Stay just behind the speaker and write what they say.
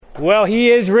Well, He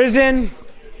is risen.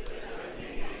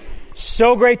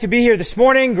 So great to be here this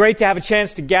morning. Great to have a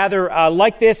chance to gather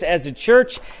like this as a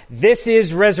church. This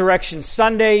is Resurrection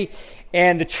Sunday.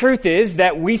 And the truth is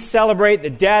that we celebrate the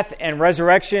death and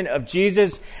resurrection of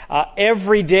Jesus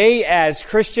every day as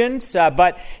Christians.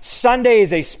 But Sunday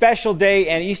is a special day,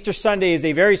 and Easter Sunday is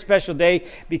a very special day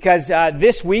because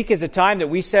this week is a time that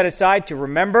we set aside to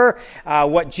remember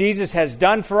what Jesus has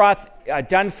done for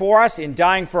us in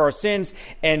dying for our sins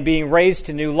and being raised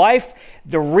to new life.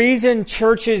 The reason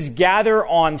churches gather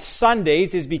on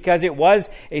Sundays is because it was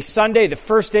a Sunday, the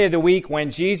first day of the week,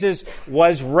 when Jesus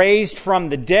was raised from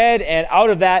the dead. And out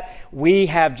of that, we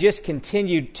have just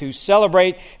continued to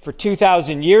celebrate for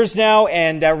 2,000 years now.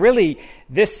 And really,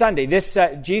 this Sunday, this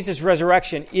Jesus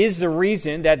resurrection is the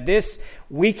reason that this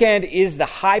weekend is the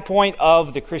high point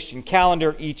of the Christian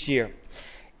calendar each year.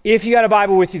 If you got a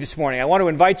Bible with you this morning, I want to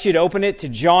invite you to open it to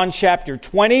John chapter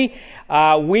 20.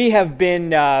 We have been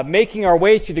making our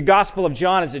way through the Gospel of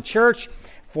John as a church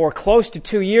for close to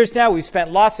 2 years now. We've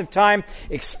spent lots of time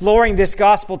exploring this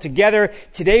Gospel together.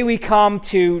 Today we come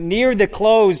to near the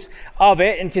close of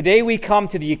it, and today we come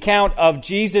to the account of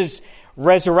Jesus'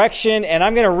 resurrection. And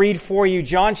I'm going to read for you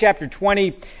John chapter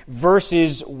 20,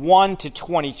 verses 1 to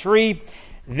 23.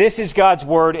 This is God's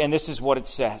Word, and this is what it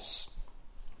says.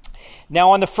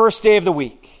 Now on the first day of the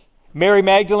week, Mary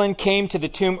Magdalene came to the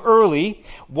tomb early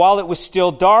while it was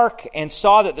still dark and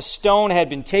saw that the stone had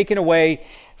been taken away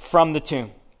from the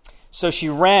tomb. So she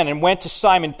ran and went to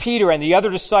Simon Peter and the other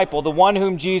disciple, the one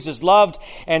whom Jesus loved,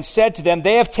 and said to them,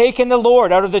 "They have taken the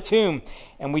Lord out of the tomb,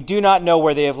 and we do not know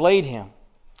where they have laid him."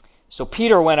 So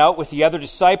Peter went out with the other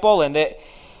disciple, and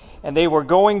they were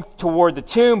going toward the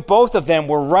tomb. Both of them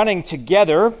were running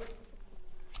together.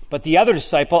 But the other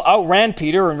disciple outran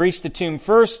Peter and reached the tomb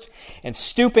first, and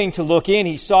stooping to look in,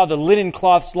 he saw the linen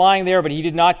cloths lying there, but he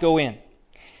did not go in.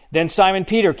 Then Simon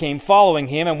Peter came following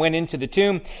him and went into the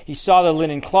tomb. He saw the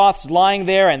linen cloths lying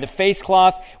there, and the face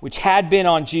cloth which had been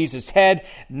on Jesus' head,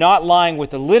 not lying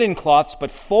with the linen cloths,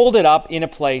 but folded up in a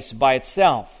place by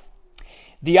itself.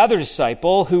 The other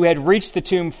disciple, who had reached the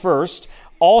tomb first,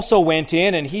 also went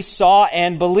in, and he saw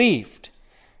and believed.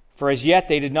 For as yet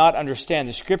they did not understand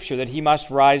the scripture that he must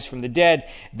rise from the dead.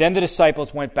 Then the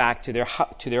disciples went back to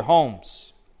their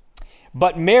homes.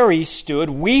 But Mary stood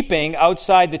weeping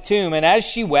outside the tomb, and as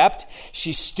she wept,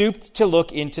 she stooped to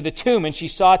look into the tomb, and she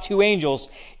saw two angels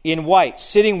in white,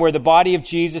 sitting where the body of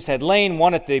Jesus had lain,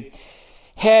 one at the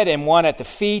head and one at the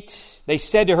feet. They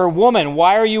said to her, "Woman,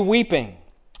 why are you weeping?"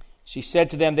 She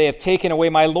said to them, "They have taken away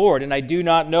my Lord, and I do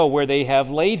not know where they have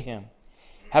laid him."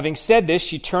 Having said this,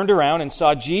 she turned around and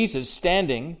saw Jesus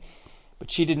standing, but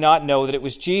she did not know that it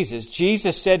was Jesus.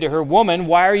 Jesus said to her, "Woman,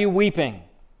 why are you weeping?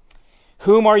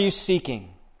 Whom are you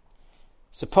seeking?"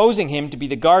 Supposing him to be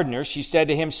the gardener, she said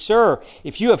to him, "Sir,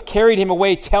 if you have carried him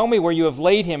away, tell me where you have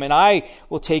laid him, and I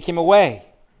will take him away."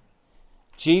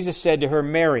 Jesus said to her,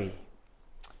 "Mary."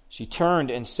 She turned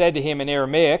and said to him in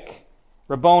Aramaic,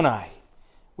 "Rabboni,"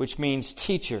 which means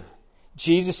teacher.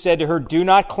 Jesus said to her, "Do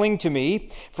not cling to me,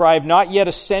 for I have not yet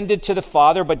ascended to the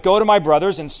Father, but go to my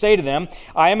brothers and say to them,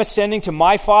 I am ascending to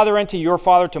my Father and to your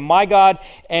Father, to my God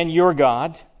and your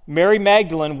God." Mary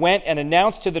Magdalene went and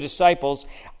announced to the disciples,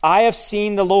 "I have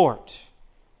seen the Lord,"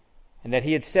 and that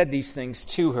he had said these things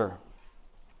to her.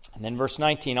 And then verse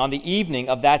 19, on the evening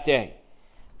of that day,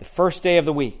 the first day of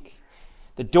the week,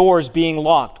 the doors being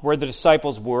locked where the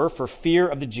disciples were for fear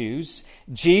of the Jews,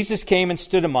 Jesus came and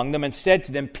stood among them and said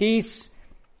to them, "Peace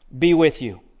be with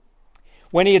you."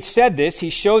 When he had said this, he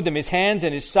showed them his hands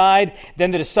and his side.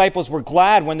 Then the disciples were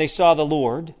glad when they saw the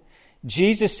Lord.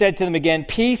 Jesus said to them again,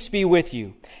 "Peace be with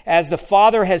you. As the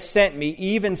Father has sent me,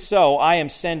 even so I am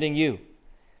sending you."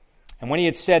 And when he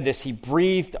had said this, he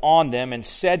breathed on them and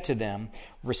said to them,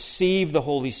 "Receive the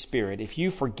Holy Spirit. If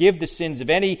you forgive the sins of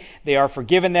any, they are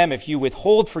forgiven them. If you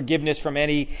withhold forgiveness from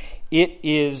any, it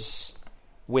is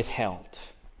withheld."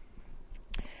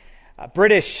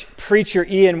 British preacher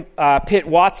Ian Pitt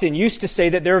Watson used to say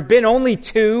that there have been only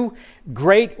two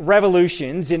great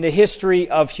revolutions in the history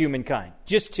of humankind.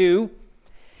 Just two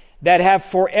that have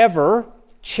forever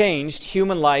changed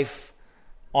human life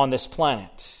on this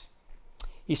planet.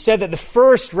 He said that the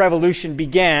first revolution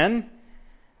began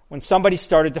when somebody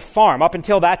started to farm. Up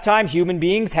until that time, human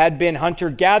beings had been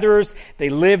hunter-gatherers. They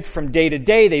lived from day to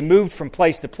day. They moved from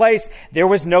place to place. There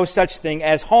was no such thing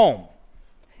as home.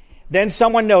 Then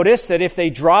someone noticed that if they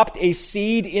dropped a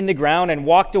seed in the ground and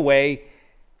walked away,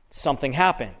 something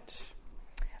happened.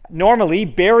 Normally,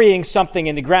 burying something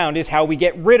in the ground is how we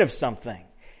get rid of something.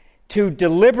 To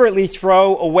deliberately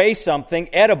throw away something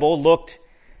edible looked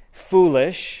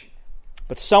foolish.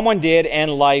 But someone did, and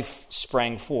life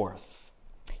sprang forth.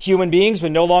 Human beings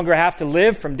would no longer have to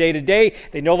live from day to day.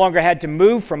 They no longer had to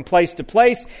move from place to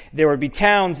place. There would be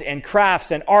towns and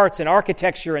crafts and arts and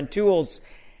architecture and tools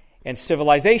and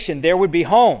civilization. There would be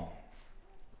home.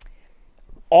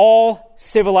 All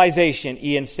civilization,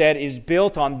 Ian said, is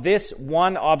built on this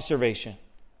one observation.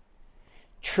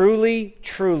 Truly,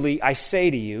 truly, I say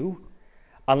to you,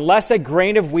 unless a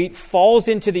grain of wheat falls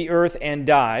into the earth and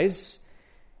dies,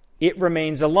 it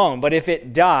remains alone. But if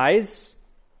it dies,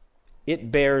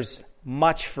 it bears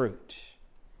much fruit.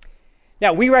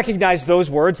 Now, we recognize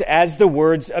those words as the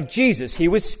words of Jesus. He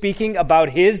was speaking about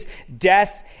his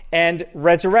death and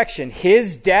resurrection.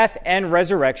 His death and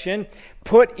resurrection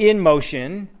put in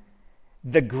motion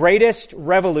the greatest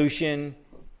revolution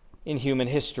in human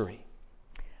history.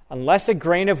 Unless a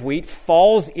grain of wheat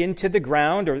falls into the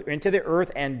ground or into the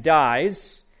earth and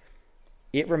dies,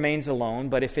 it remains alone.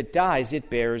 But if it dies, it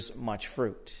bears much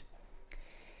fruit.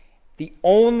 The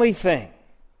only thing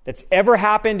that's ever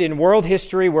happened in world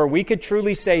history where we could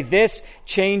truly say this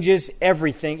changes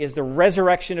everything is the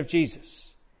resurrection of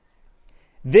Jesus.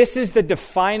 This is the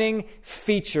defining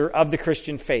feature of the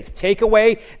Christian faith. Take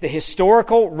away the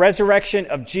historical resurrection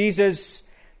of Jesus,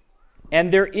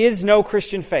 and there is no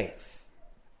Christian faith.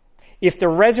 If the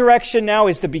resurrection now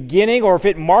is the beginning, or if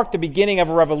it marked the beginning of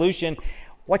a revolution,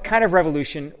 what kind of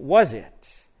revolution was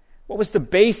it? What was the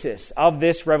basis of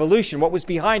this revolution? What was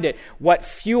behind it? What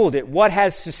fueled it? What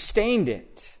has sustained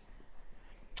it?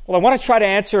 Well, I want to try to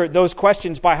answer those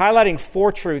questions by highlighting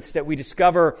four truths that we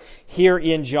discover here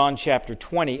in John chapter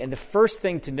 20. And the first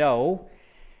thing to know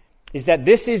is that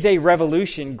this is a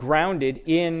revolution grounded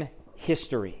in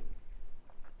history.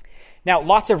 Now,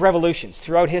 lots of revolutions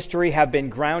throughout history have been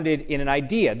grounded in an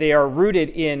idea. They are rooted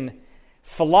in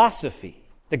philosophy.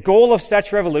 The goal of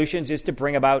such revolutions is to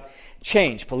bring about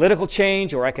change, political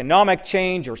change or economic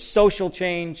change or social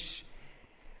change.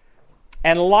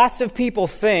 And lots of people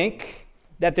think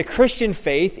that the Christian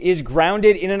faith is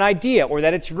grounded in an idea or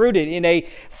that it's rooted in a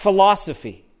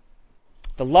philosophy.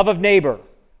 The love of neighbor,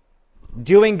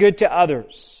 doing good to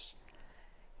others.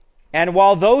 And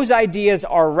while those ideas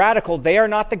are radical, they are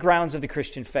not the grounds of the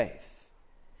Christian faith.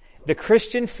 The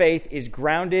Christian faith is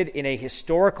grounded in a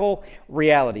historical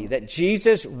reality that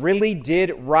Jesus really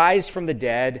did rise from the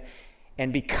dead,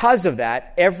 and because of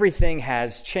that, everything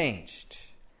has changed.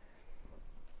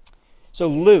 So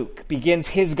Luke begins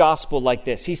his gospel like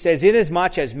this. He says,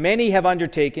 "Inasmuch as many have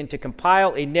undertaken to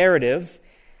compile a narrative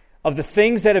of the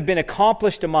things that have been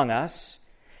accomplished among us,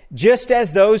 just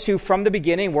as those who from the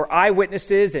beginning were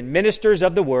eyewitnesses and ministers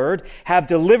of the word have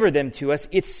delivered them to us,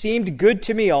 it seemed good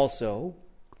to me also,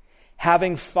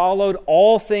 having followed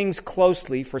all things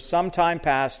closely for some time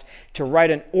past, to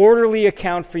write an orderly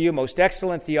account for you, most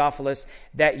excellent Theophilus,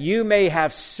 that you may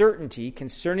have certainty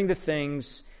concerning the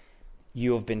things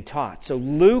you have been taught." So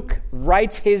Luke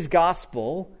writes his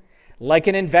gospel like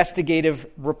an investigative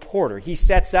reporter. He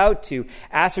sets out to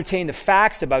ascertain the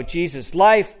facts about Jesus'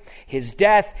 life, his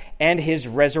death, and his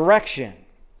resurrection.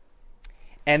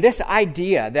 And this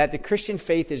idea that the Christian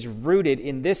faith is rooted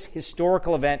in this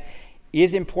historical event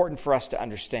is important for us to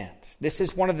understand. This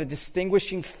is one of the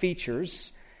distinguishing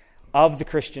features of the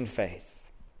Christian faith.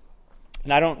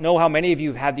 And I don't know how many of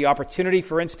you have had the opportunity,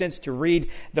 for instance, to read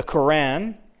the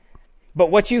Quran, but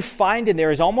what you find in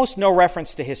there is almost no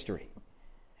reference to history.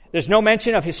 There's no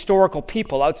mention of historical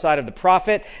people outside of the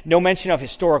prophet, no mention of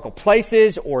historical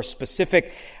places or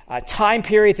specific time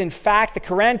periods. In fact, the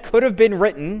Quran could have been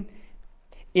written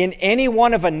in any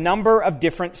one of a number of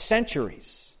different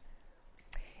centuries.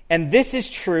 And this is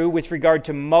true with regard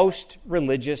to most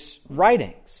religious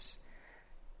writings.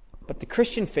 But the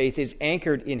Christian faith is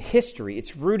anchored in history.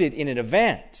 It's rooted in an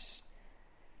event.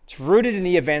 It's rooted in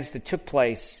the events that took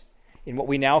place in what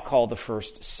we now call the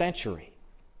first century.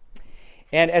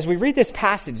 And as we read this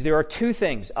passage, there are two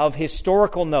things of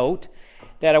historical note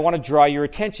that I want to draw your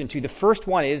attention to. The first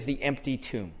one is the empty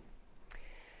tomb.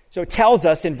 So it tells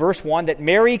us in verse 1 that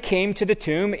Mary came to the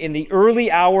tomb in the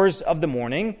early hours of the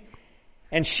morning,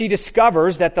 and she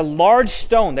discovers that the large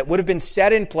stone that would have been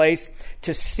set in place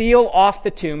to seal off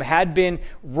the tomb had been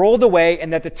rolled away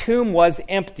and that the tomb was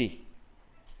empty.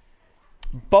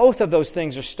 Both of those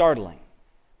things are startling.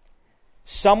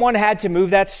 Someone had to move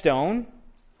that stone,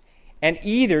 and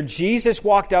either Jesus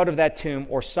walked out of that tomb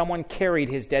or someone carried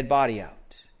his dead body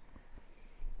out.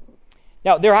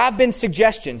 Now, there have been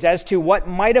suggestions as to what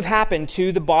might have happened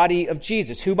to the body of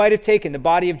Jesus. Who might have taken the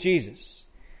body of Jesus?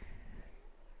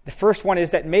 The first one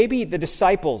is that maybe the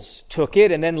disciples took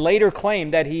it and then later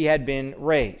claimed that he had been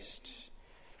raised.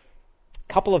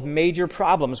 A couple of major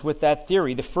problems with that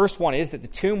theory. The first one is that the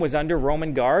tomb was under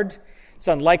Roman guard. It's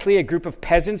unlikely a group of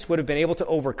peasants would have been able to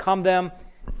overcome them,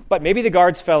 but maybe the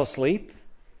guards fell asleep.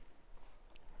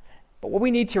 But what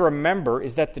we need to remember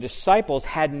is that the disciples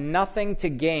had nothing to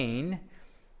gain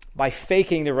by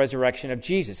faking the resurrection of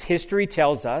Jesus. History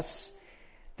tells us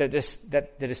that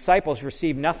the disciples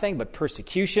received nothing but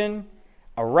persecution,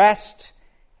 arrest,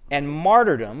 and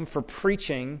martyrdom for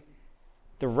preaching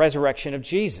the resurrection of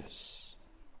Jesus.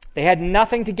 They had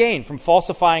nothing to gain from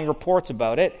falsifying reports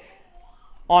about it.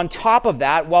 On top of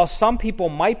that, while some people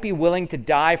might be willing to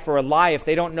die for a lie if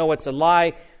they don't know it's a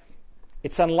lie,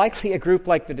 it's unlikely a group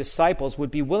like the disciples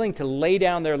would be willing to lay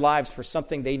down their lives for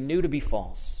something they knew to be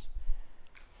false.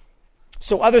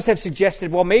 So others have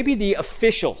suggested, well, maybe the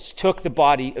officials took the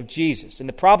body of Jesus. And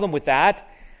the problem with that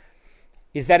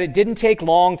is that it didn't take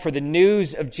long for the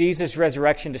news of Jesus'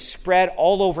 resurrection to spread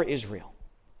all over Israel.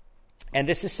 And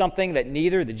this is something that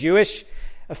neither the Jewish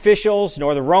officials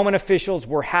nor the Roman officials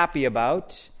were happy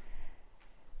about.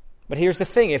 But here's the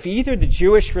thing. If either the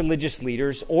Jewish religious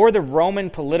leaders or the Roman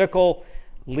political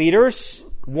leaders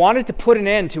wanted to put an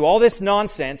end to all this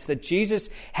nonsense that Jesus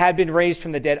had been raised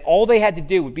from the dead, all they had to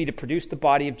do would be to produce the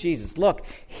body of Jesus. Look,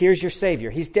 here's your Savior.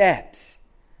 He's dead.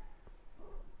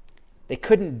 They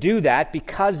couldn't do that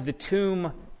because the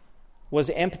tomb was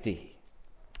empty.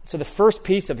 So the first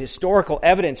piece of historical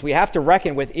evidence we have to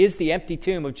reckon with is the empty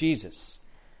tomb of Jesus.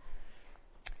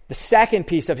 The second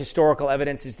piece of historical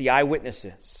evidence is the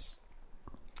eyewitnesses.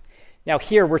 Now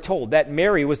here we're told that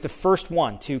Mary was the first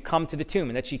one to come to the tomb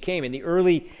and that she came in the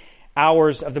early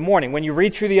hours of the morning. When you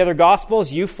read through the other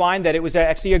Gospels, you find that it was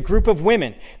actually a group of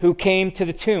women who came to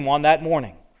the tomb on that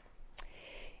morning.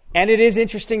 And it is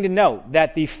interesting to note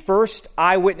that the first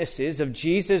eyewitnesses of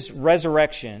Jesus'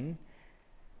 resurrection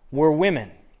were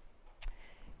women.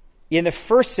 In the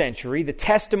first century, the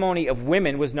testimony of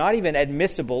women was not even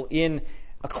admissible in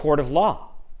a court of law.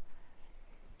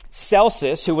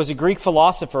 Celsus, who was a Greek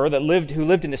philosopher who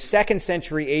lived in the 2nd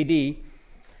century AD,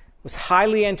 was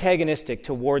highly antagonistic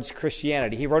towards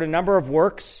Christianity. He wrote a number of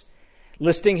works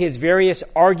listing his various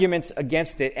arguments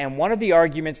against it, and one of the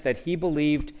arguments that he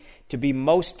believed to be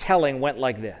most telling went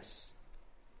like this: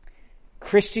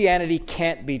 Christianity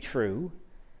can't be true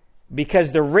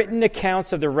because the written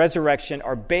accounts of the resurrection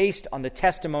are based on the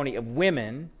testimony of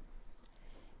women,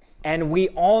 and we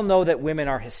all know that women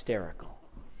are hysterical.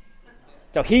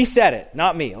 So he said it,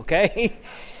 not me, okay?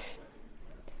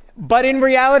 But in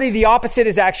reality, the opposite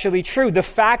is actually true. The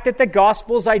fact that the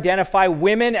Gospels identify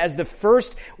women as the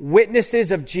first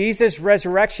witnesses of Jesus'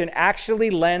 resurrection actually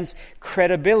lends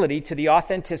credibility to the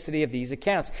authenticity of these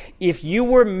accounts. If you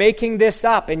were making this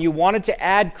up and you wanted to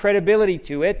add credibility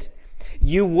to it,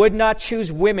 you would not choose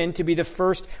women to be the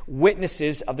first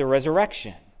witnesses of the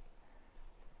resurrection.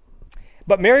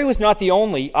 But Mary was not the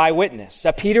only eyewitness.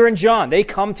 Peter and John, they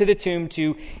come to the tomb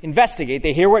to investigate.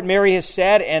 They hear what Mary has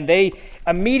said, and they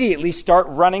immediately start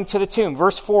running to the tomb.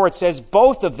 Verse 4, it says,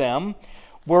 both of them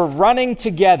were running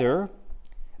together,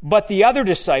 but the other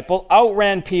disciple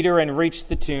outran Peter and reached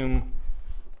the tomb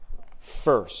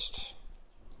first.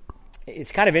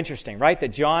 It's kind of interesting, right, that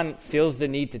John feels the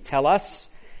need to tell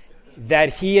us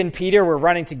that he and Peter were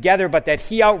running together, but that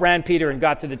he outran Peter and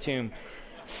got to the tomb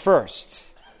first.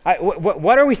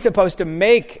 What are we supposed to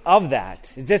make of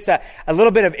that? Is this a little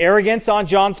bit of arrogance on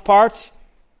John's part?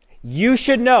 You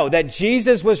should know that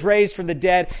Jesus was raised from the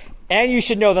dead, and you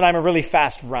should know that I'm a really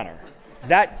fast runner.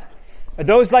 Are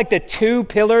those like the two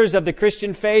pillars of the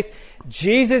Christian faith?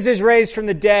 Jesus is raised from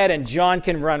the dead, and John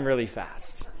can run really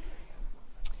fast.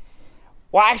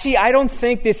 Well, actually, I don't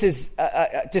think this is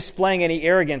displaying any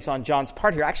arrogance on John's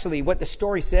part here. Actually, what the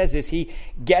story says is he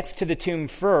gets to the tomb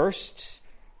first,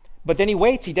 but then he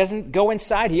waits. He doesn't go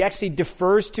inside. He actually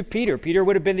defers to Peter. Peter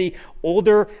would have been the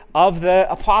older of the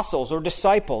apostles or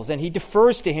disciples, and he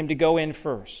defers to him to go in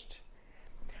first.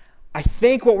 I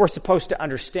think what we're supposed to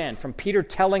understand from Peter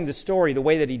telling the story the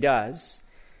way that he does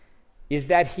is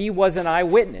that he was an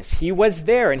eyewitness. He was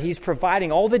there, and he's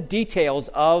providing all the details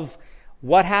of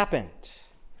what happened.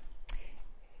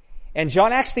 And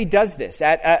John actually does this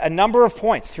at a number of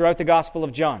points throughout the Gospel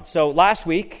of John. So last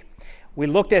week, we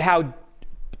looked at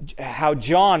how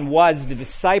John was the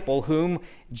disciple whom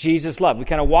Jesus loved. We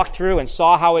kind of walked through and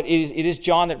saw how it is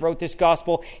John that wrote this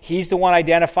gospel. He's the one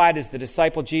identified as the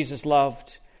disciple Jesus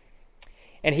loved.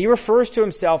 And he refers to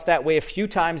himself that way a few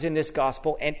times in this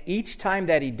gospel, and each time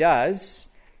that he does,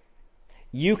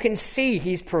 you can see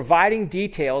he's providing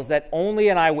details that only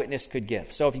an eyewitness could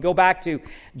give. So if you go back to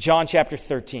John chapter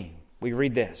 13, we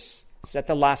read this. It's at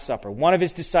the Last Supper. One of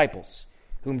his disciples,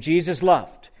 whom Jesus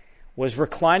loved, was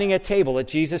reclining at table at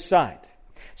Jesus' side.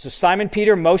 So Simon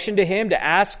Peter motioned to him to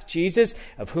ask Jesus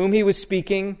of whom he was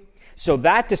speaking. So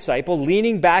that disciple,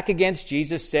 leaning back against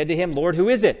Jesus, said to him, Lord, who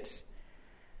is it?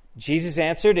 Jesus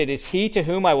answered, it is he to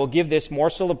whom I will give this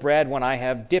morsel of bread when I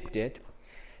have dipped it.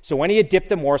 So when he had dipped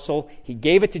the morsel, he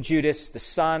gave it to Judas, the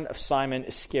son of Simon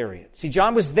Iscariot. See,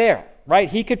 John was there, right?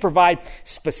 He could provide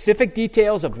specific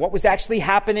details of what was actually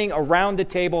happening around the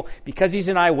table because he's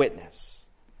an eyewitness.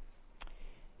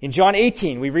 In John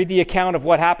 18, we read the account of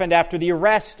what happened after the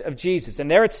arrest of Jesus.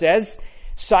 And there it says,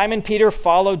 Simon Peter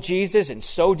followed Jesus, and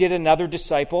so did another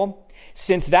disciple.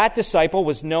 Since that disciple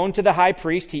was known to the high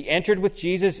priest, he entered with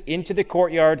Jesus into the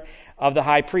courtyard of the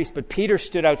high priest. But Peter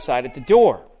stood outside at the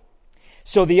door.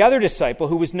 So the other disciple,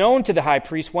 who was known to the high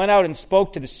priest, went out and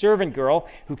spoke to the servant girl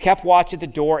who kept watch at the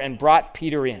door and brought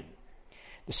Peter in.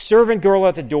 The servant girl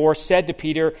at the door said to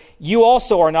Peter, you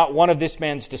also are not one of this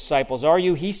man's disciples, are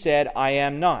you? He said, I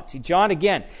am not. See, John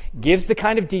again gives the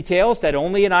kind of details that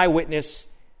only an eyewitness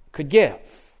could give.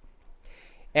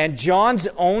 And John's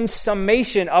own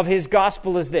summation of his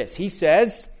gospel is this. He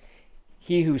says,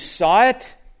 he who saw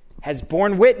it has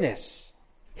borne witness.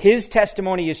 His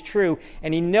testimony is true,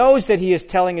 and he knows that he is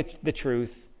telling the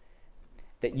truth,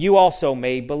 that you also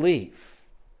may believe.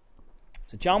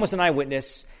 So John was an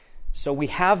eyewitness, so we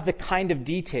have the kind of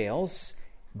details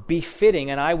befitting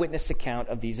an eyewitness account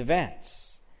of these events.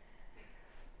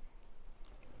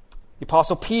 The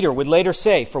Apostle Peter would later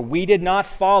say, for we did not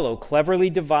follow cleverly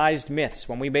devised myths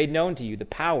when we made known to you the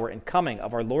power and coming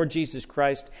of our Lord Jesus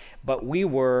Christ, but we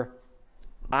were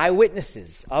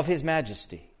eyewitnesses of his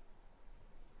majesty.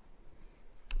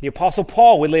 The Apostle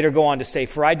Paul would later go on to say,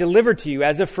 for I delivered to you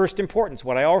as of first importance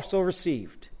what I also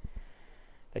received,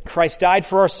 that Christ died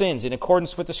for our sins in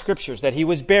accordance with the Scriptures, that he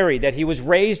was buried, that he was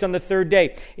raised on the third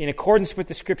day in accordance with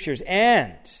the Scriptures,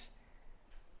 and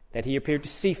that he appeared to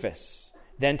Cephas,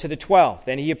 then to the 12.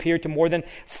 Then he appeared to more than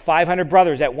 500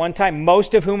 brothers at one time,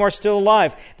 most of whom are still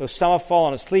alive, though some have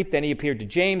fallen asleep. Then he appeared to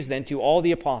James, then to all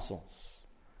the apostles.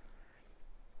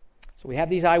 So we have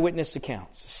these eyewitness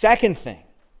accounts. Second thing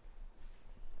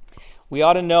we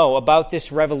ought to know about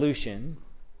this revolution,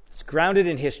 it's grounded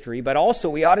in history, but also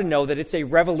we ought to know that it's a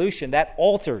revolution that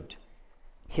altered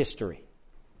history.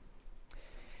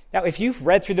 Now, if you've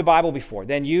read through the Bible before,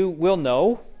 then you will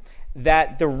know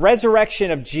that the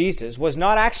resurrection of Jesus was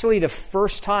not actually the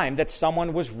first time that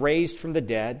someone was raised from the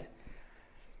dead.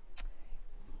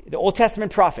 The Old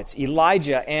Testament prophets,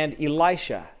 Elijah and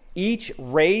Elisha, each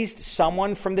raised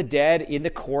someone from the dead in the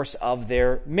course of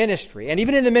their ministry. And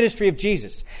even in the ministry of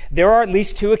Jesus, there are at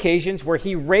least two occasions where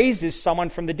he raises someone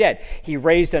from the dead. He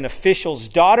raised an official's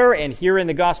daughter, and here in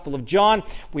the Gospel of John,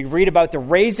 we read about the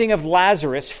raising of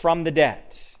Lazarus from the dead.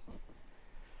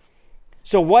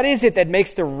 So what is it that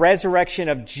makes the resurrection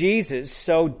of Jesus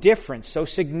so different, so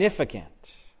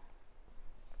significant?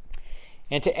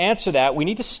 And to answer that, we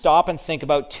need to stop and think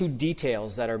about two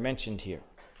details that are mentioned here.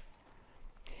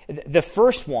 The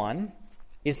first one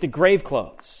is the grave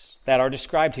clothes that are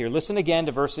described here. Listen again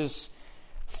to verses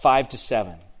 5 to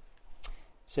 7. It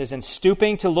says, and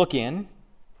stooping to look in,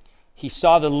 he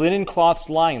saw the linen cloths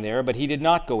lying there, but he did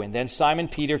not go in. Then Simon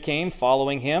Peter came,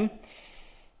 following him,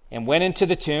 and went into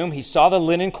the tomb. He saw the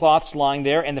linen cloths lying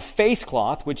there, and the face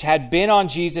cloth, which had been on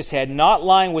Jesus' head, not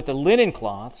lying with the linen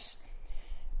cloths,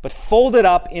 but folded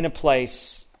up in a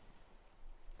place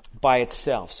by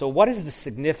itself. So what is the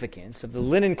significance of the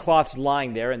linen cloths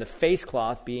lying there and the face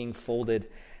cloth being folded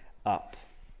up?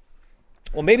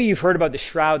 Well, maybe you've heard about the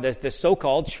shroud, the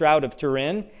so-called Shroud of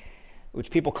Turin,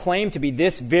 which people claim to be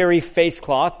this very face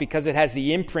cloth because it has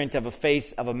the imprint of a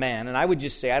face of a man. And I would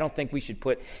just say I don't think we should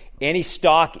put any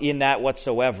stock in that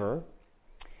whatsoever.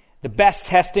 The best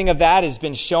testing of that has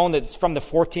been shown that it's from the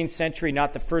 14th century,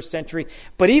 not the 1st century.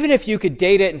 But even if you could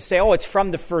date it and say, oh, it's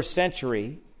from the 1st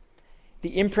century,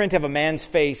 the imprint of a man's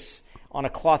face on a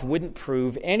cloth wouldn't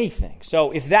prove anything.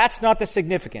 So if that's not the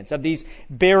significance of these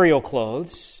burial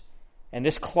clothes and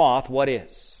this cloth, what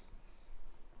is?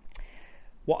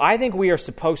 Well, I think we are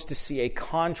supposed to see a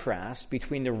contrast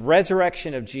between the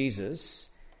resurrection of Jesus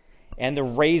and the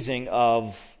raising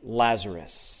of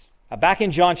Lazarus. Back in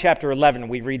John chapter 11,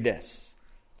 we read this.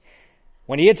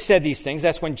 When he had said these things,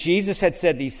 that's when Jesus had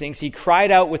said these things, he cried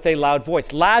out with a loud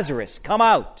voice, Lazarus, come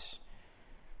out.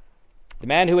 The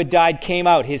man who had died came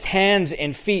out, his hands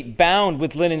and feet bound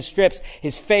with linen strips,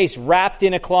 his face wrapped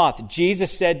in a cloth.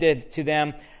 Jesus said to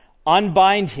them,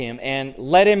 unbind him and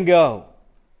let him go.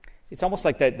 It's almost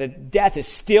like the death is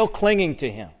still clinging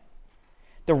to him.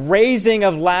 The raising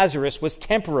of Lazarus was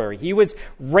temporary. He was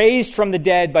raised from the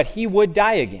dead, but he would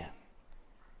die again.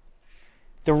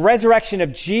 The resurrection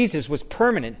of Jesus was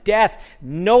permanent. Death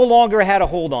no longer had a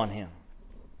hold on him.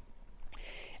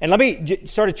 And let me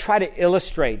sort of try to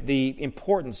illustrate the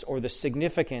importance or the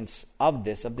significance of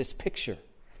this picture.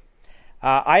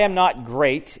 I am not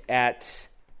great at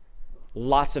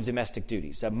lots of domestic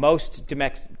duties. Most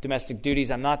domestic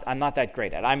duties I'm not that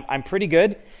great at. I'm pretty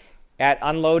good at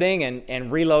unloading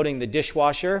and reloading the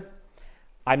dishwasher.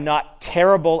 I'm not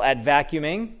terrible at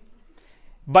vacuuming.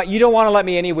 But you don't want to let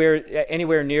me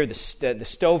anywhere near the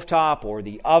stovetop or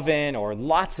the oven or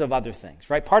lots of other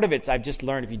things, right? Part of it, I've just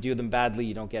learned, if you do them badly,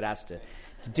 you don't get asked to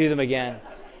do them again.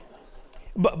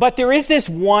 But there is this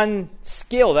one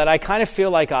skill that I kind of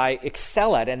feel like I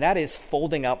excel at, and that is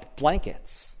folding up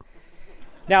blankets.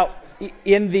 Now,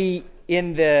 in the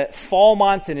fall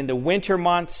months and in the winter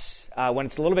months, when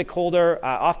it's a little bit colder,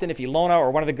 often if Ilona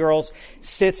or one of the girls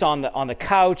sits on the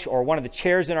couch or one of the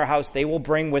chairs in our house, they will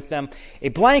bring with them a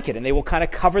blanket, and they will kind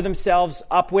of cover themselves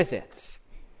up with it.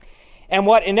 And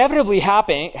what inevitably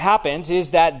happens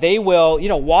is that they will,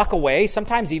 walk away,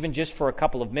 sometimes even just for a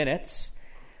couple of minutes.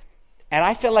 And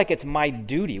I feel like it's my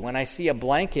duty when I see a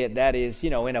blanket that is,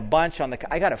 in a bunch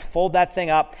I got to fold that thing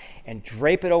up and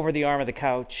drape it over the arm of the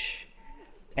couch.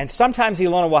 And sometimes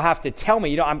Ilona will have to tell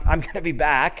me, I'm going to be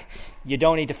back. You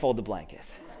don't need to fold the blanket.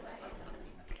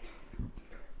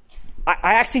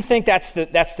 I actually think that's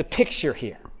the picture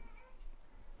here.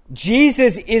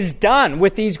 Jesus is done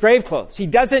with these grave clothes. He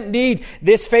doesn't need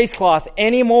this face cloth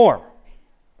anymore.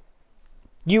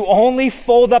 You only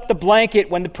fold up the blanket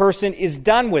when the person is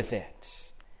done with it.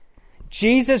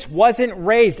 Jesus wasn't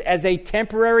raised as a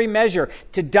temporary measure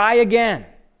to die again.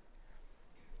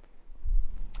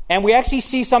 And we actually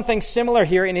see something similar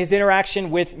here in his interaction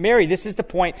with Mary. This is the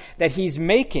point that he's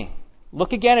making.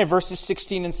 Look again at verses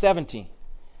 16 and 17.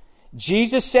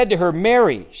 Jesus said to her,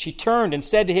 Mary. She turned and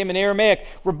said to him in Aramaic,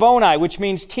 Rabboni, which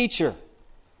means teacher.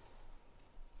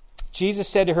 Jesus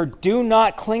said to her, do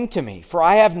not cling to me, for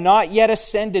I have not yet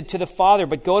ascended to the Father,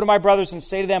 but go to my brothers and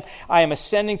say to them, I am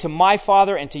ascending to my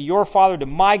Father and to your Father, to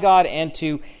my God and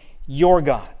to your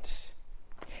God.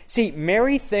 See,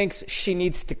 Mary thinks she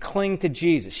needs to cling to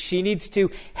Jesus. She needs to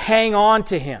hang on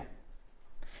to him.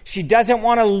 She doesn't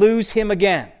want to lose him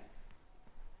again.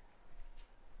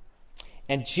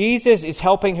 And Jesus is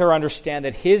helping her understand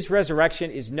that his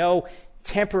resurrection is no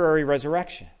temporary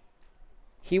resurrection.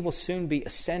 He will soon be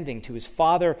ascending to his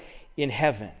Father in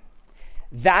heaven.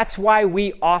 That's why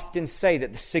we often say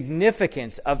that the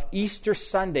significance of Easter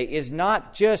Sunday is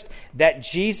not just that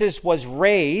Jesus was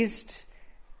raised,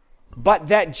 but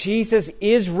that Jesus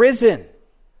is risen.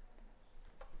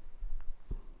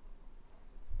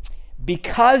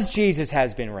 Because Jesus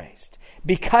has been raised,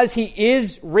 because he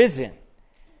is risen,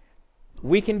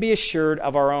 we can be assured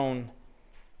of our own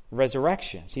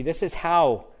resurrection. See, this is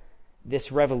how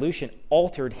this revolution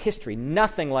altered history.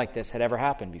 Nothing like this had ever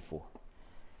happened before.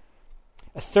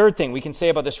 A third thing we can say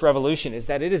about this revolution is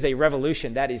that it is a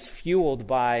revolution that is fueled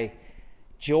by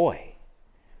joy.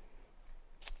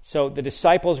 So the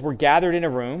disciples were gathered in a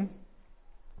room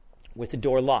with the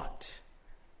door locked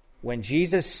when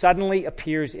Jesus suddenly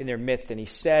appears in their midst and he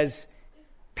says,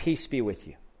 peace be with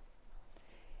you.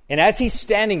 And as he's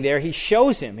standing there, he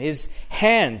shows him his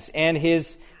hands and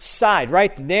his side,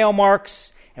 right? The nail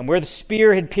marks and where the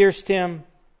spear had pierced him.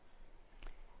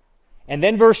 And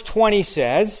then verse 20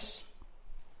 says,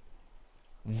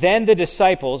 then the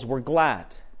disciples were glad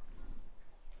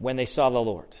when they saw the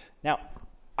Lord. Now,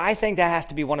 I think that has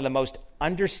to be one of the most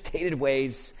understated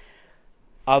ways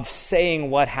of saying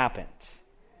what happened.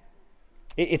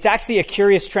 It's actually a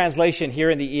curious translation here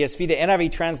in the ESV. The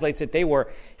NIV translates it, they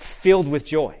were filled with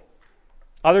joy.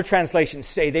 Other translations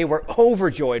say they were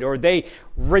overjoyed or they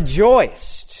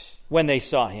rejoiced when they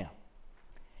saw him.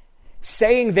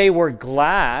 Saying they were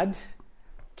glad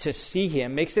to see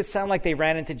him makes it sound like they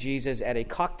ran into Jesus at a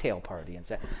cocktail party and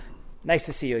said, nice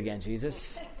to see you again,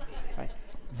 Jesus. Right?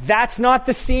 That's not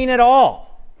the scene at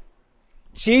all.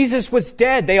 Jesus was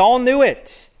dead. They all knew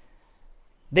it.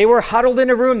 They were huddled in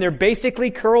a room. They're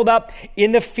basically curled up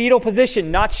in the fetal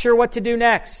position, not sure what to do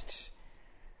next.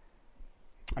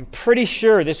 I'm pretty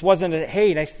sure this wasn't a,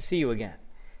 hey, nice to see you again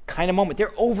kind of moment.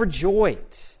 They're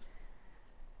overjoyed.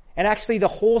 And actually, the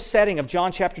whole setting of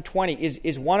John chapter 20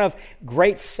 is one of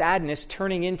great sadness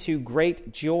turning into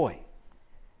great joy.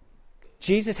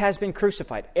 Jesus has been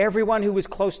crucified. Everyone who was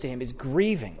close to him is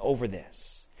grieving over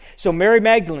this. So Mary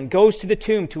Magdalene goes to the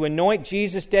tomb to anoint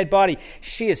Jesus' dead body.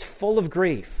 She is full of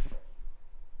grief.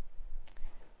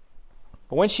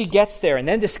 But when she gets there and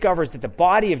then discovers that the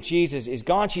body of Jesus is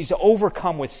gone, she's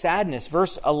overcome with sadness.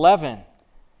 Verse 11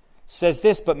 says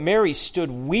this, but Mary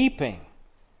stood weeping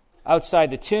outside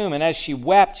the tomb, and as she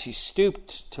wept, she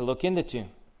stooped to look in the tomb.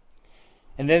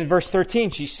 And then in verse 13,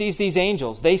 she sees these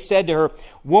angels. They said to her,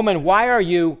 "Woman, why are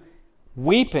you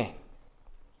weeping?"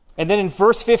 And then in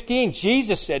verse 15,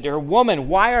 Jesus said to her, "Woman,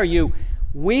 why are you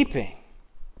weeping?"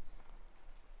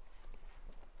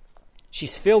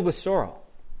 She's filled with sorrow.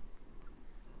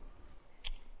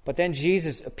 But then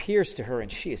Jesus appears to her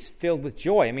and she is filled with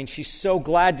joy. I mean, she's so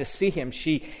glad to see him.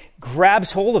 She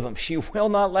grabs hold of him. She will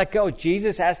not let go.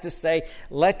 Jesus has to say,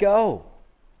 "Let go."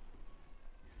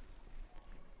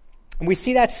 And we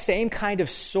see that same kind of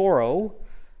sorrow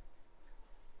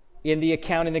in the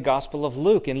account in the Gospel of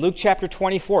Luke. In Luke chapter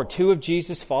 24, two of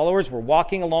Jesus' followers were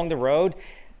walking along the road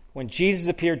when Jesus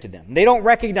appeared to them. They don't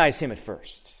recognize him at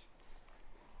first.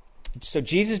 So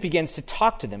Jesus begins to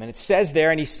talk to them, and it says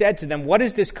there, and he said to them, "What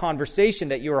is this conversation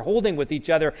that you are holding with each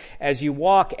other as you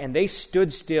walk?" And they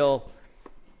stood still,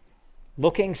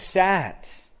 looking sad.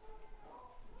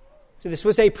 So this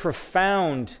was a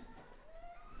profound,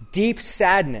 deep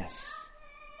sadness.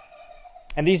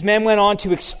 And these men went on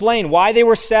to explain why they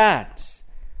were sad.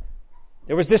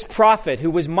 There was this prophet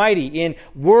who was mighty in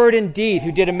word and deed,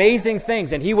 who did amazing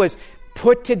things, and he was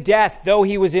put to death, though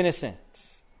he was innocent.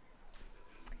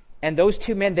 And those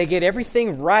two men, they get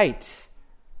everything right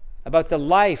about the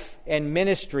life and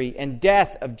ministry and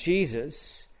death of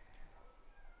Jesus,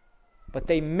 but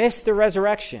they miss the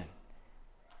resurrection.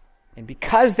 And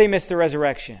because they miss the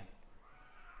resurrection,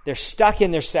 they're stuck in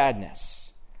their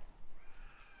sadness.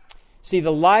 See,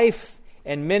 the life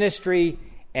and ministry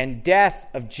and death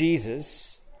of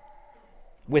Jesus,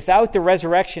 without the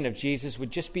resurrection of Jesus, would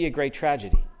just be a great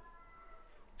tragedy.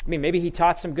 I mean, maybe he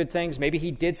taught some good things, maybe he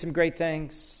did some great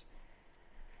things.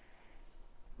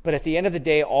 But at the end of the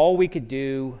day, all we could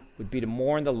do would be to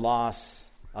mourn the loss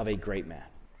of a great man.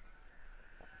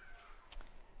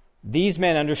 These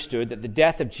men understood that the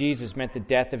death of Jesus meant the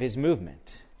death of his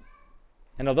movement.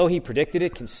 And although he predicted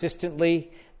it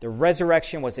consistently, the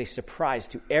resurrection was a surprise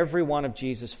to every one of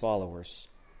Jesus' followers.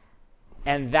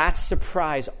 And that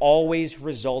surprise always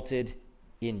resulted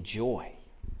in joy.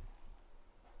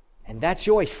 And that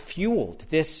joy fueled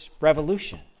this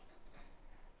revolution.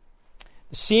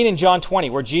 The scene in John 20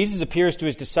 where Jesus appears to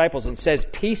his disciples and says,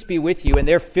 "Peace be with you," and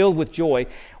they're filled with joy,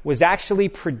 was actually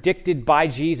predicted by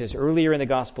Jesus earlier in the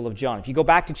Gospel of John. If you go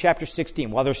back to chapter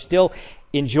 16, while they're still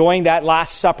enjoying that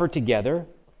Last Supper together,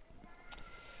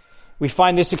 we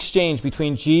find this exchange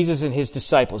between Jesus and his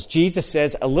disciples. Jesus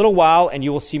says, "A little while and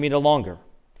you will see me no longer.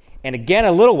 And again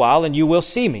a little while and you will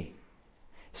see me."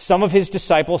 Some of his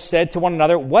disciples said to one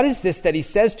another, "What is this that he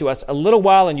says to us? A little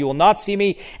while and you will not see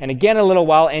me, and again a little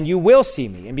while and you will see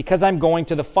me, and because I'm going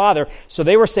to the Father." So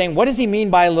they were saying, "What does he mean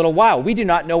by a little while? We do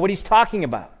not know what he's talking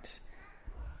about."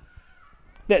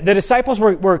 The disciples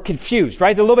were confused,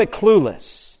 right? They're a little bit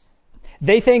clueless.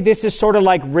 They think this is sort of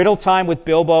like riddle time with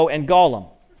Bilbo and Gollum.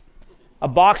 A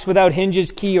box without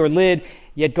hinges, key, or lid,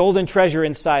 yet golden treasure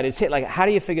inside is hid. Like, how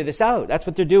do you figure this out? That's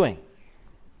what they're doing.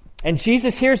 And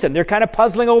Jesus hears them. They're kind of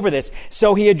puzzling over this.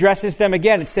 So he addresses them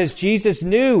again. It says Jesus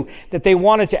knew that they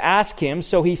wanted to ask him.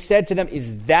 So he said to them,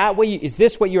 is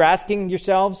this what you're asking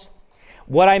yourselves?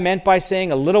 What I meant by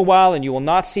saying, "A little while and you will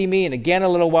not see me, and again a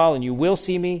little while and you will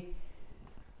see me"?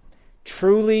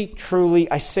 Truly, truly,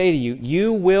 I say to you,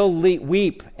 you will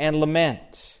weep and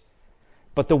lament,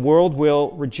 but the world will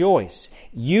rejoice.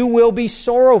 You will be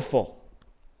sorrowful,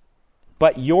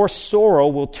 but your sorrow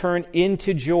will turn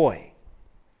into joy.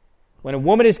 When a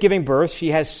woman is giving birth, she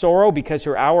has sorrow because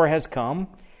her hour has come.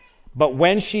 But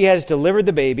when she has delivered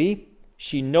the baby,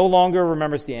 she no longer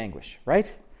remembers the anguish,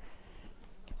 right?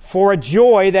 For a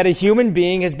joy that a human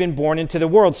being has been born into the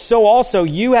world. So also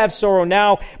you have sorrow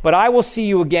now, but I will see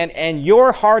you again, and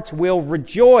your hearts will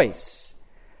rejoice.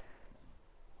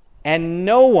 And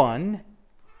no one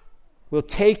will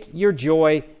take your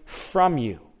joy from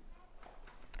you.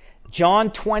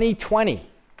 John 20:20.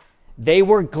 They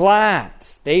were glad,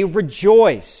 they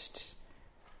rejoiced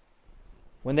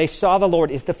when they saw the Lord,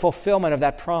 is the fulfillment of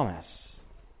that promise.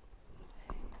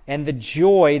 And the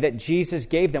joy that Jesus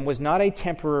gave them was not a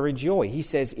temporary joy. He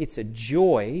says it's a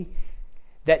joy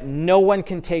that no one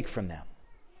can take from them.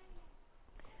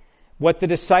 What the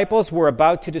disciples were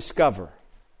about to discover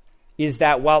is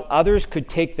that while others could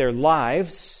take their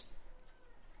lives,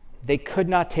 they could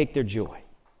not take their joy.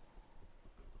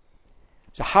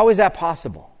 So how is that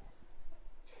possible?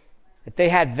 That they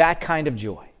had that kind of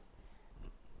joy.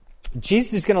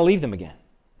 Jesus is going to leave them again.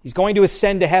 He's going to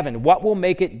ascend to heaven. What will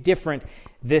make it different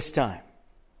this time?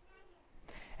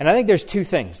 And I think there's two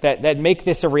things that make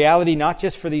this a reality, not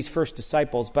just for these first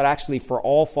disciples, but actually for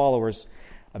all followers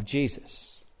of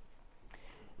Jesus.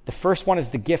 The first one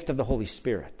is the gift of the Holy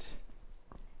Spirit.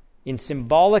 In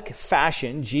symbolic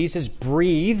fashion, Jesus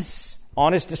breathes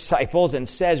on his disciples and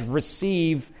says,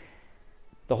 receive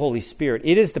the Holy Spirit.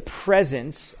 It is the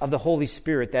presence of the Holy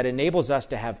Spirit that enables us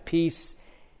to have peace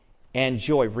and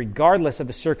joy, regardless of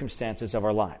the circumstances of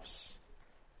our lives.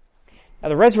 Now,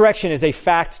 the resurrection is a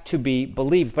fact to be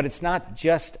believed, but it's not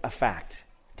just a fact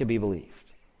to be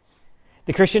believed.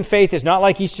 The Christian faith is not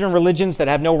like Eastern religions that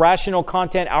have no rational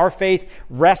content. Our faith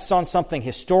rests on something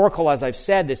historical, as I've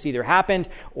said. This either happened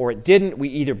or it didn't. We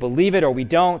either believe it or we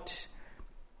don't.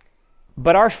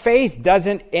 But our faith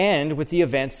doesn't end with the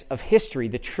events of history.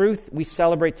 The truth we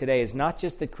celebrate today is not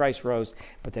just that Christ rose,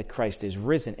 but that Christ is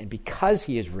risen. And because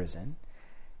he is risen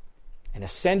and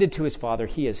ascended to his Father,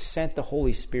 he has sent the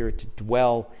Holy Spirit to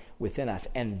dwell within us.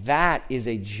 And that is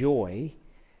a joy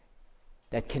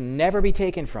that can never be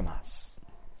taken from us.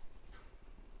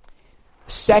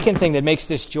 Second thing that makes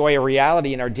this joy a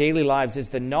reality in our daily lives is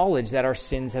the knowledge that our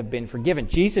sins have been forgiven.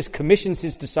 Jesus commissions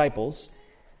his disciples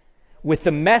with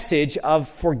the message of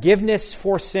forgiveness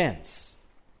for sins.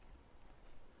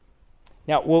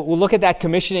 Now, we'll look at that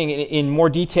commissioning in more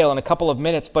detail in a couple of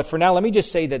minutes, but for now, let me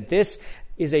just say that this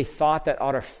is a thought that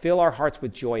ought to fill our hearts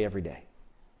with joy every day.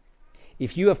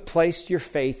 If you have placed your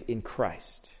faith in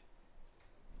Christ,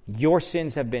 your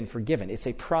sins have been forgiven. It's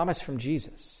a promise from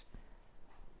Jesus.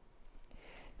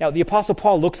 Now, the Apostle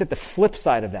Paul looks at the flip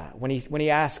side of that when he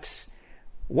asks,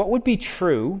 what would be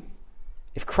true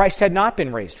if Christ had not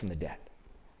been raised from the dead?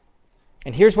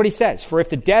 And here's what he says, for if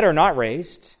the dead are not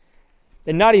raised,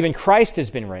 then not even Christ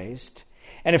has been raised.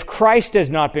 And if Christ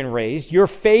has not been raised, your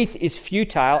faith is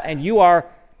futile and you are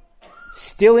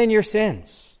still in your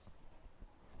sins.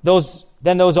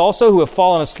 Then those also who have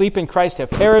fallen asleep in Christ have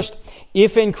perished.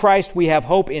 If in Christ we have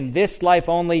hope in this life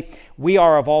only, we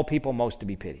are of all people most to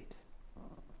be pitied.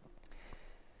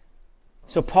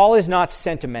 So Paul is not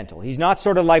sentimental. He's not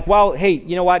sort of like, well, hey,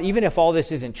 you know what? Even if all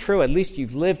this isn't true, at least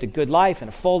you've lived a good life and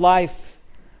a full life.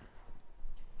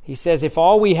 He says, if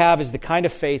all we have is the kind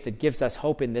of faith that gives us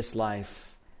hope in this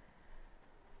life,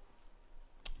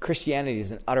 Christianity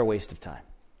is an utter waste of time.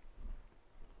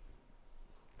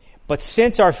 But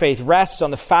since our faith rests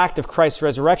on the fact of Christ's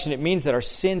resurrection, it means that our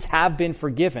sins have been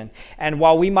forgiven. And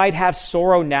while we might have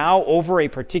sorrow now over a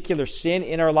particular sin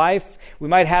in our life, we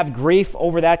might have grief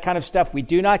over that kind of stuff, we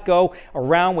do not go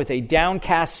around with a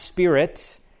downcast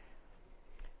spirit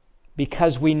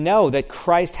because we know that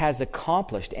Christ has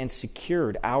accomplished and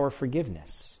secured our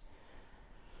forgiveness.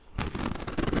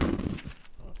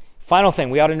 Final thing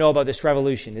we ought to know about this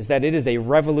revolution is that it is a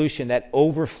revolution that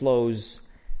overflows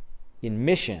in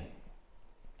mission.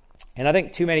 And I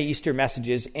think too many Easter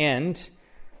messages end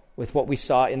with what we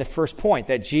saw in the first point,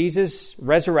 that Jesus'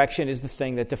 resurrection is the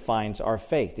thing that defines our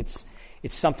faith. It's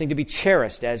something to be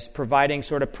cherished as providing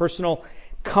sort of personal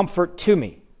comfort to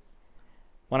me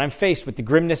when I'm faced with the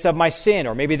grimness of my sin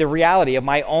or maybe the reality of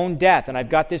my own death, and I've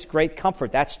got this great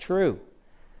comfort. That's true.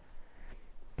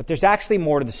 But there's actually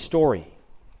more to the story.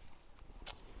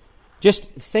 Just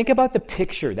think about the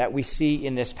picture that we see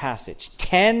in this passage.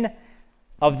 10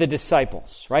 of the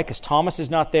disciples, right? Because Thomas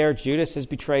is not there. Judas has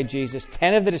betrayed Jesus.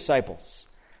 10 of the disciples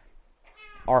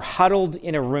are huddled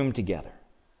in a room together.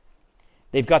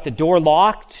 They've got the door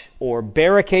locked or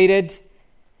barricaded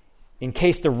in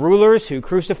case the rulers who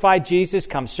crucified Jesus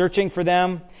come searching for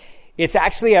them. It's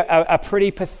actually a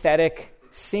pretty pathetic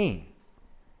scene.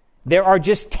 There are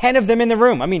just 10 of them in the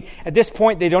room. I mean, at this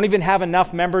point, they don't even have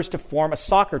enough members to form a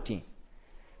soccer team.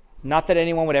 Not that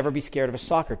anyone would ever be scared of a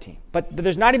soccer team. But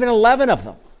there's not even 11 of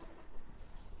them.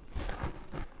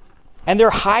 And they're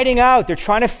hiding out. They're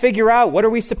trying to figure out, what are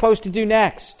we supposed to do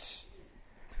next?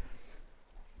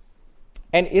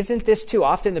 And isn't this too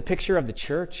often the picture of the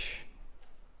church?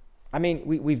 I mean,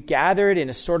 we've gathered in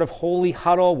a sort of holy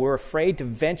huddle. We're afraid to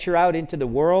venture out into the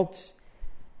world.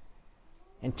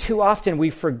 And too often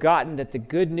we've forgotten that the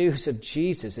good news of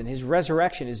Jesus and his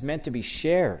resurrection is meant to be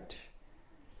shared.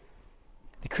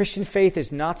 The Christian faith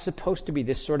is not supposed to be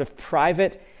this sort of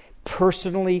private,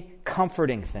 personally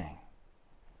comforting thing.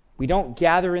 We don't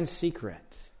gather in secret.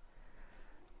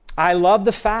 I love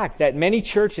the fact that many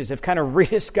churches have kind of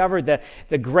rediscovered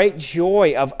the great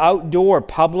joy of outdoor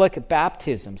public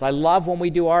baptisms. I love when we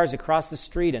do ours across the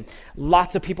street and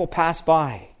lots of people pass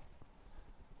by.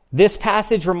 This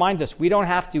passage reminds us we don't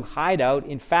have to hide out.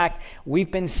 In fact,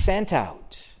 we've been sent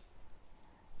out.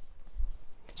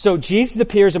 So Jesus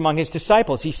appears among his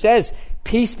disciples. He says,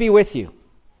 peace be with you.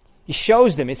 He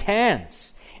shows them his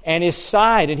hands and his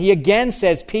side. And he again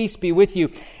says, peace be with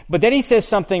you. But then he says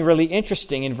something really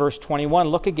interesting in verse 21.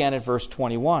 Look again at verse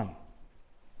 21.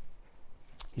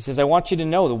 He says, I want you to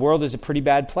know the world is a pretty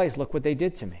bad place. Look what they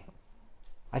did to me.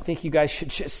 I think you guys should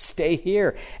just stay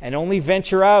here and only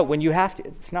venture out when you have to.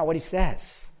 It's not what he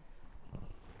says.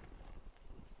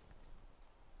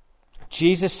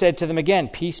 Jesus said to them again,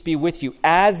 "Peace be with you.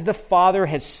 As the Father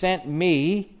has sent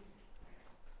me,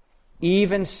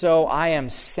 even so I am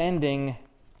sending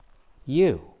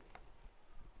you."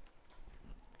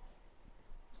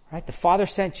 Right? The Father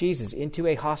sent Jesus into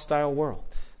a hostile world.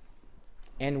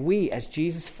 And we, as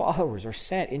Jesus' followers, are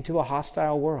sent into a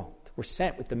hostile world. We're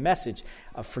sent with the message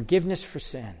of forgiveness for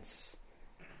sins.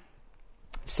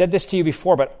 I've said this to you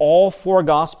before, but all four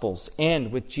Gospels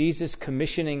end with Jesus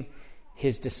commissioning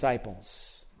his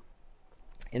disciples.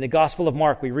 In the Gospel of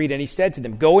Mark, we read, "And he said to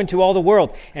them, 'Go into all the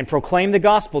world and proclaim the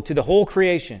gospel to the whole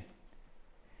creation.'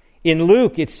 In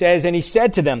Luke, it says, 'And he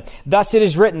said to them, thus it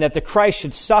is written that the Christ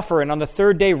should suffer and on the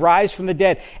third day rise from the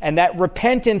dead, and that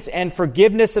repentance and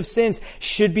forgiveness of sins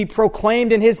should be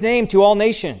proclaimed in his name to all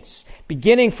nations,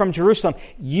 beginning from Jerusalem.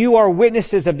 You are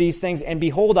witnesses of these things, and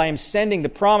behold, I am sending the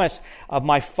promise of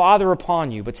my Father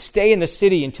upon you. But stay in the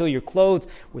city until you're clothed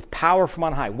with power from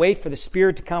on high.'" Wait for the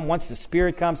Spirit to come. Once the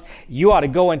Spirit comes, you ought to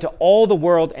go into all the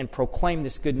world and proclaim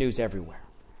this good news everywhere.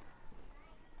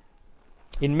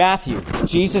 In Matthew,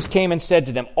 Jesus came and said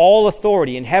to them, "All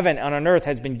authority in heaven and on earth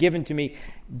has been given to me.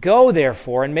 Go,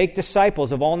 therefore, and make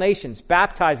disciples of all nations,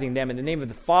 baptizing them in the name of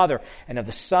the Father and of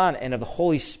the Son and of the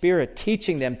Holy Spirit,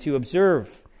 teaching them to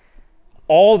observe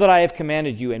all that I have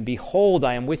commanded you. And behold,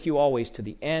 I am with you always to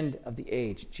the end of the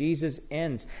age." Jesus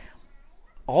ends.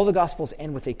 All the Gospels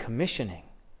end with a commissioning.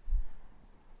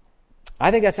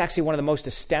 I think that's actually one of the most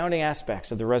astounding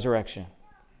aspects of the resurrection.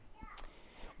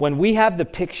 When we have the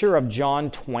picture of John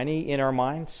 20 in our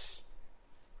minds,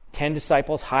 10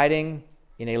 disciples hiding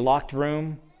in a locked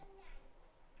room,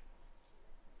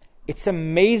 it's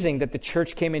amazing that the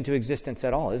church came into existence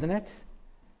at all, isn't it?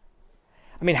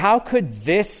 I mean, how could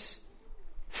this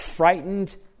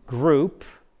frightened group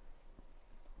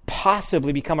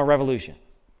possibly become a revolution?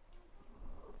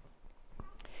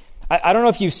 I don't know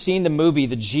if you've seen the movie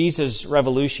The Jesus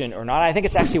Revolution or not. I think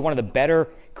it's actually one of the better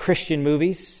Christian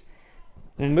movies.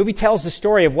 And the movie tells the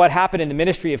story of what happened in the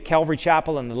ministry of Calvary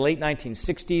Chapel in the late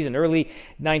 1960s and early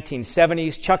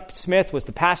 1970s. Chuck Smith was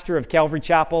the pastor of Calvary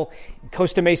Chapel in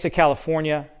Costa Mesa,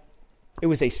 California. It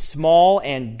was a small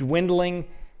and dwindling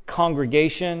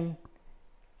congregation.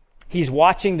 He's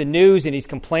watching the news and he's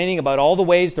complaining about all the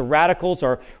ways the radicals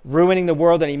are ruining the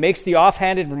world, and he makes the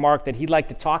offhanded remark that he'd like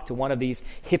to talk to one of these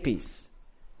hippies.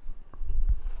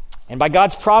 And by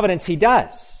God's providence, he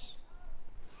does.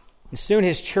 And soon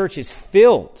his church is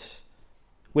filled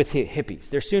with hippies.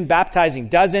 They're soon baptizing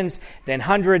dozens, then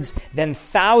hundreds, then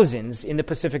thousands in the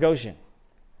Pacific Ocean.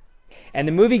 And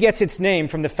the movie gets its name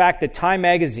from the fact that Time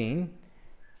magazine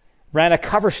ran a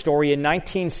cover story in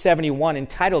 1971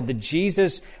 entitled "The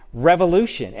Jesus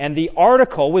Revolution." And the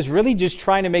article was really just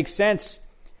trying to make sense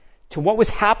to what was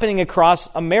happening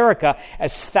across America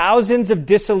as thousands of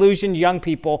disillusioned young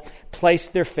people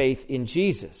placed their faith in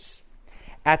Jesus.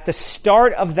 At the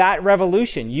start of that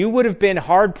revolution, you would have been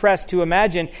hard-pressed to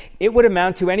imagine it would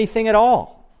amount to anything at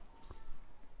all.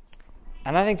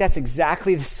 And I think that's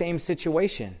exactly the same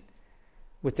situation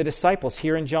with the disciples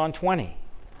here in John 20.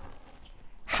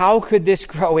 How could this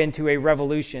grow into a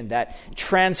revolution that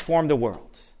transformed the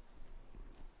world?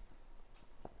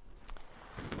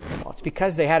 Well, it's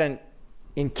because they had an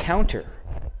encounter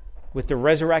with the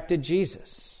resurrected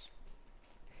Jesus.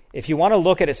 If you want to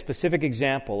look at a specific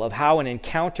example of how an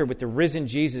encounter with the risen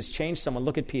Jesus changed someone,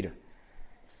 look at Peter.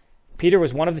 Peter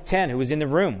was one of the 10 who was in the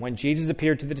room when Jesus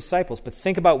appeared to the disciples. But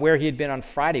think about where he had been on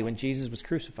Friday when Jesus was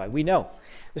crucified. We know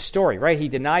the story, right? He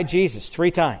denied Jesus 3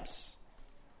 times.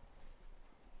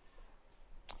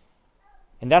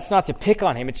 And that's not to pick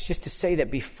on him. It's just to say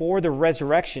that before the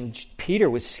resurrection, Peter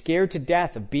was scared to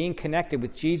death of being connected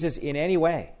with Jesus in any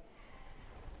way.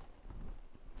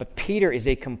 But Peter is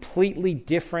a completely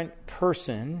different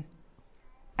person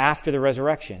after the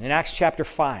resurrection. In Acts chapter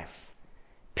 5,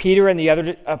 Peter and the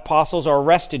other apostles are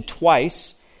arrested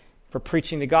twice for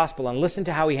preaching the gospel. And listen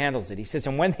to how he handles it. He says,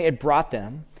 "And when they had brought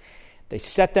them, they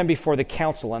set them before the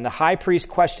council. And the high priest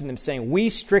questioned them, saying, 'We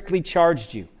strictly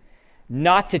charged you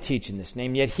not to teach in this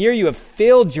name. Yet here you have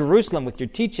filled Jerusalem with your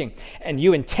teaching, and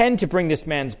you intend to bring this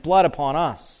man's blood upon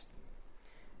us.'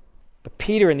 But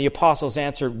Peter and the apostles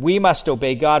answered, 'We must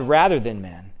obey God rather than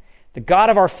man. The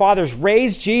God of our fathers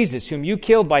raised Jesus, whom you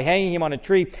killed by hanging him on a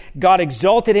tree. God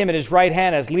exalted him at his right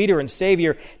hand as leader and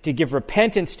savior to give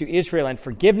repentance to Israel and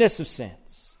forgiveness of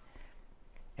sins.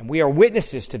 And we are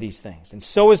witnesses to these things. And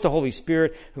so is the Holy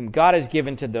Spirit, whom God has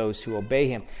given to those who obey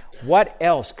him.'" What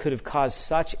else could have caused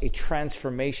such a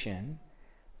transformation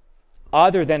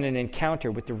other than an encounter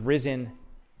with the risen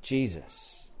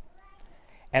Jesus?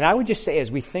 And I would just say,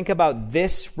 as we think about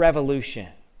this revolution,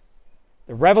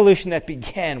 the revolution that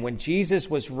began when Jesus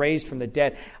was raised from the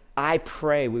dead, I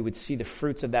pray we would see the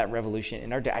fruits of that revolution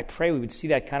in our day. I pray we would see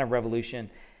that kind of revolution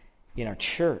in our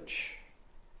church.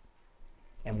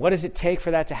 And what does it take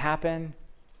for that to happen?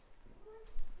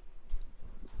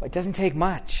 Well, it doesn't take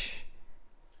much.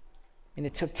 And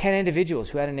it took 10 individuals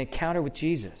who had an encounter with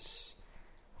Jesus.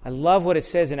 I love what it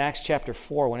says in Acts chapter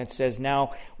 4 when it says,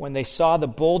 "Now, when they saw the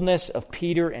boldness of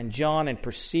Peter and John and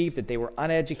perceived that they were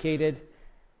uneducated,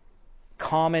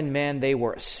 common men, they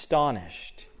were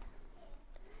astonished.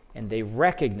 And they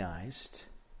recognized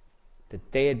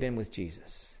that they had been with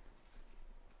Jesus."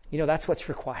 You know, that's what's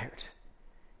required.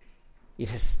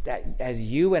 It is that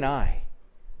as you and I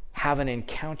have an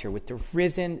encounter with the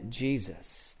risen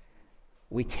Jesus,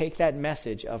 we take that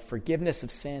message of forgiveness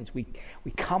of sins. We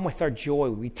come with our joy.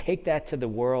 We take that to the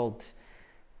world,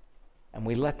 and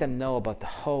we let them know about the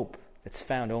hope that's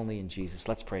found only in Jesus.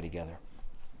 Let's pray together.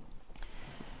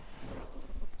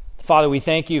 Father, we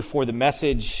thank you for the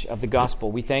message of the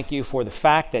gospel. We thank you for the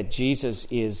fact that Jesus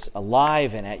is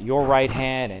alive and at your right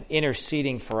hand and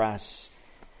interceding for us.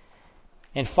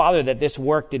 And Father, that this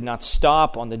work did not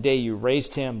stop on the day you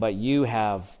raised him, but you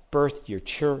have birthed your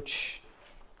church.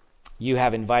 You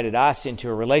have invited us into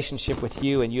a relationship with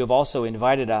you, and you have also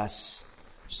invited us,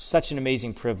 such an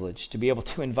amazing privilege, to be able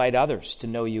to invite others to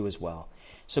know you as well.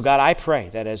 So God, I pray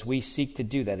that as we seek to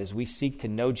do that, as we seek to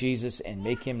know Jesus and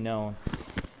make him known,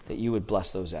 that you would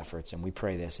bless those efforts. And we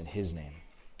pray this in his name.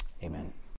 Amen.